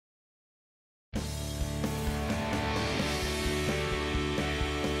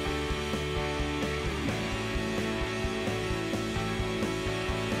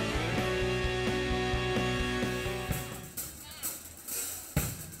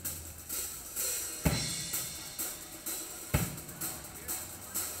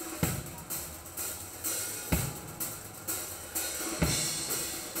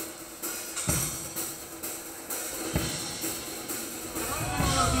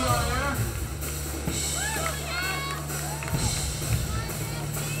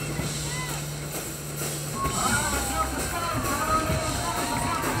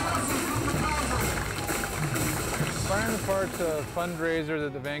a fundraiser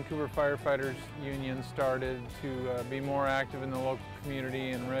that the Vancouver Firefighters Union started to be more active in the local community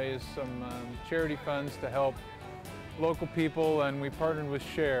and raise some charity funds to help local people, and we partnered with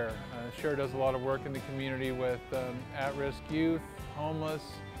SHARE. SHARE does a lot of work in the community with at-risk youth, homeless,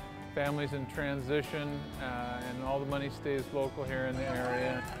 families in transition, and all the money stays local here in the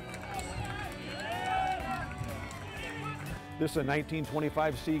area. This is a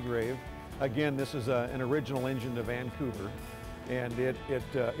 1925 Seagrave. Again, this is an original engine to Vancouver, and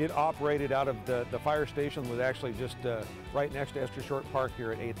it operated out of the fire station, was actually just right next to Esther Short Park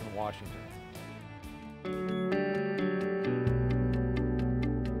here at 8th and Washington.